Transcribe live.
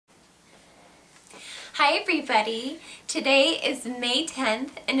Hi everybody, today is May 10th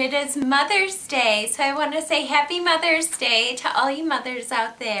and it is Mother's Day, so I want to say Happy Mother's Day to all you mothers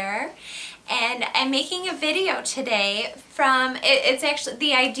out there. And I'm making a video today from, it's actually,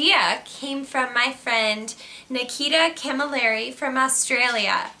 the idea came from my friend Nikita Camilleri from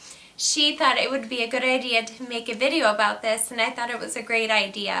Australia. She thought it would be a good idea to make a video about this, and I thought it was a great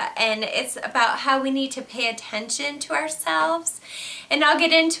idea. And it's about how we need to pay attention to ourselves. And I'll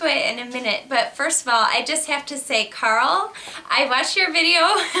get into it in a minute, but first of all, I just have to say, Carl, I watched your video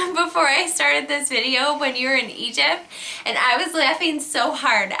before I started this video when you were in Egypt, and I was laughing so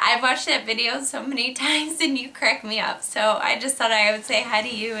hard. I've watched that video so many times, and you crack me up. So I just thought I would say hi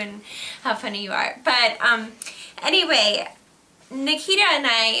to you and how funny you are. But anyway, Nikita and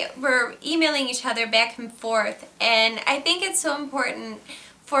I were emailing each other back and forth, and I think it's so important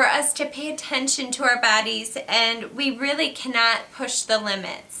for us to pay attention to our bodies, and we really cannot push the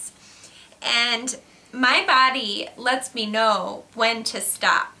limits. And my body lets me know when to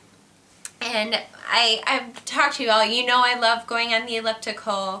stop. And I've talked to you all, you know I love going on the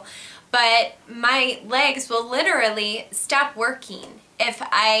elliptical, but my legs will literally stop working if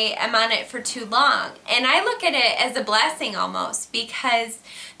I am on it for too long. And I look at it as a blessing almost, because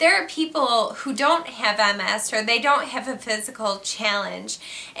there are people who don't have MS or they don't have a physical challenge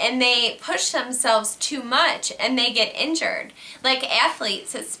and they push themselves too much and they get injured. Like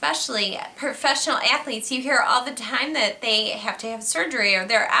athletes, especially professional athletes, you hear all the time that they have to have surgery or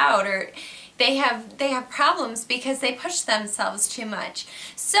they're out or they have problems because they push themselves too much.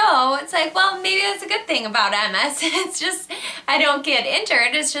 So it's like, well, maybe that's a good thing about MS. It's just I don't get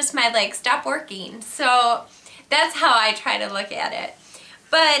injured. It's just my legs stop working. So that's how I try to look at it.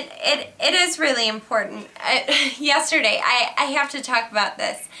 But it is really important. Yesterday, I have to talk about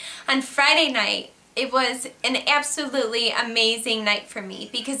this. On Friday night, it was an absolutely amazing night for me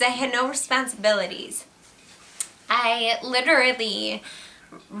because I had no responsibilities. I literally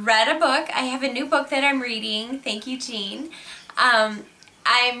read a book. I have a new book that I'm reading. Thank you, Jean.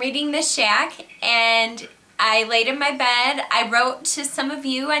 I'm reading The Shack, and I laid in my bed. I wrote to some of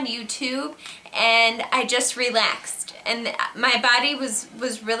you on YouTube, and I just relaxed. And my body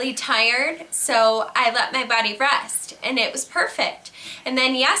was really tired, so I let my body rest, and it was perfect. And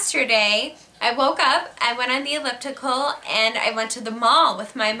then yesterday, I woke up, I went on the elliptical, and I went to the mall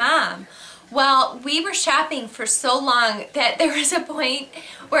with my mom. Well, we were shopping for so long that there was a point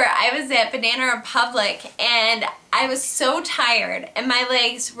where I was at Banana Republic and I was so tired and my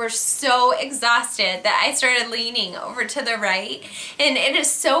legs were so exhausted that I started leaning over to the right. And it is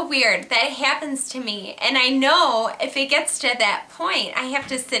so weird that it happens to me. And I know if it gets to that point, I have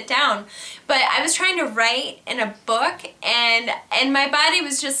to sit down. But I was trying to write in a book and my body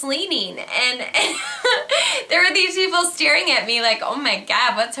was just leaning. And there were these people staring at me like, oh my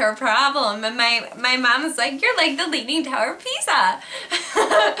God, what's her problem? And my mom was like, you're like the Leaning Tower of Pisa.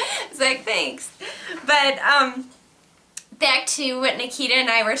 I was like, thanks. But back to what Nikita and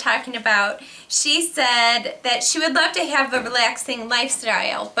I were talking about, she said that she would love to have a relaxing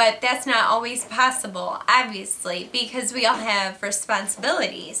lifestyle, but that's not always possible, obviously, because we all have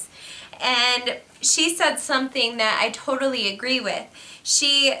responsibilities. And she said something that I totally agree with.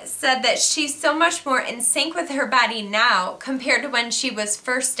 She said that she's so much more in sync with her body now compared to when she was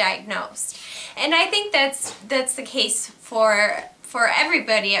first diagnosed. And I think that's the case for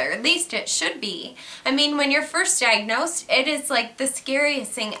everybody, or at least it should be. I mean, when you're first diagnosed, it is like the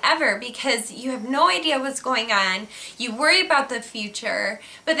scariest thing ever because you have no idea what's going on, you worry about the future,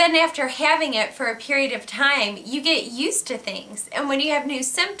 but then after having it for a period of time, you get used to things. And when you have new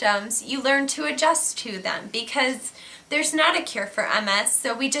symptoms, you learn to adjust to them because there's not a cure for MS,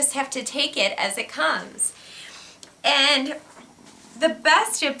 so we just have to take it as it comes. And the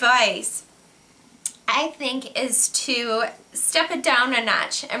best advice, I think, is to step it down a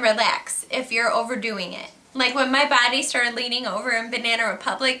notch and relax if you're overdoing it. Like when my body started leaning over in Banana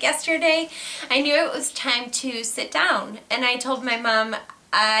Republic yesterday, I knew it was time to sit down. And I told my mom,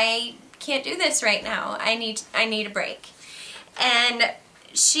 I can't do this right now. I need a break. And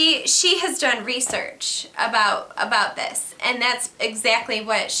she has done research about this, and that's exactly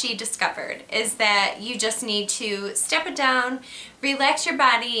what she discovered, is that you just need to step it down, relax your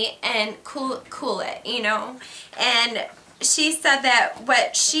body, and cool it, you know. And she said that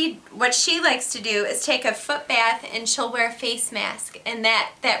what she likes to do is take a foot bath and she'll wear a face mask, and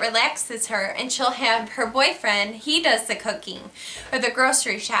that relaxes her, and she'll have her boyfriend, he does the cooking or the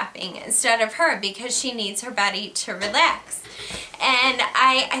grocery shopping instead of her because she needs her body to relax. And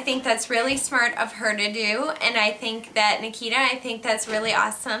I think that's really smart of her to do, and I think that, Nikita, I think that's really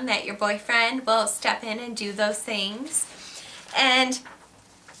awesome that your boyfriend will step in and do those things. And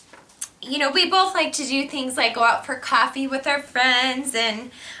you know, we both like to do things like go out for coffee with our friends,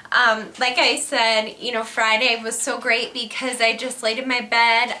 and like I said, you know, Friday was so great because I just laid in my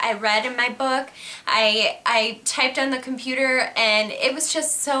bed, I read in my book, I typed on the computer, and it was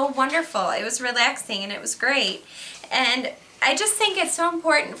just so wonderful. It was relaxing and it was great. And I just think it's so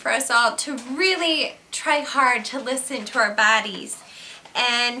important for us all to really try hard to listen to our bodies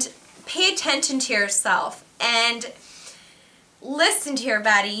and pay attention to yourself and listen to your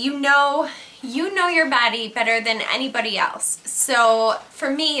body. You know your body better than anybody else. So for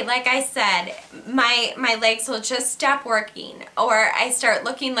me, like I said, my legs will just stop working, or I start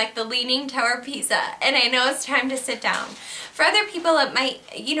looking like the Leaning Tower of Pisa, and I know it's time to sit down. For other people, it might,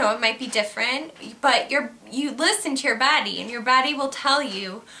 you know, it might be different, but you listen to your body, and your body will tell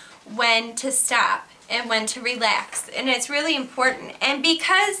you when to stop and when to relax, and it's really important. And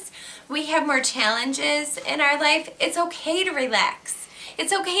because we have more challenges in our life, it's okay to relax.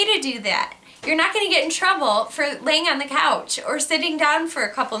 It's okay to do that. You're not going to get in trouble for laying on the couch or sitting down for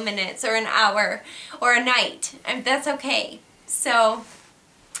a couple minutes or an hour or a night. That's okay. So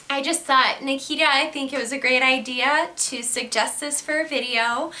I just thought, Nikita, I think it was a great idea to suggest this for a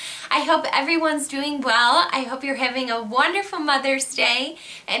video. I hope everyone's doing well. I hope you're having a wonderful Mother's Day,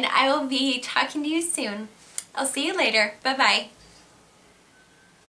 and I will be talking to you soon. I'll see you later. Bye-bye.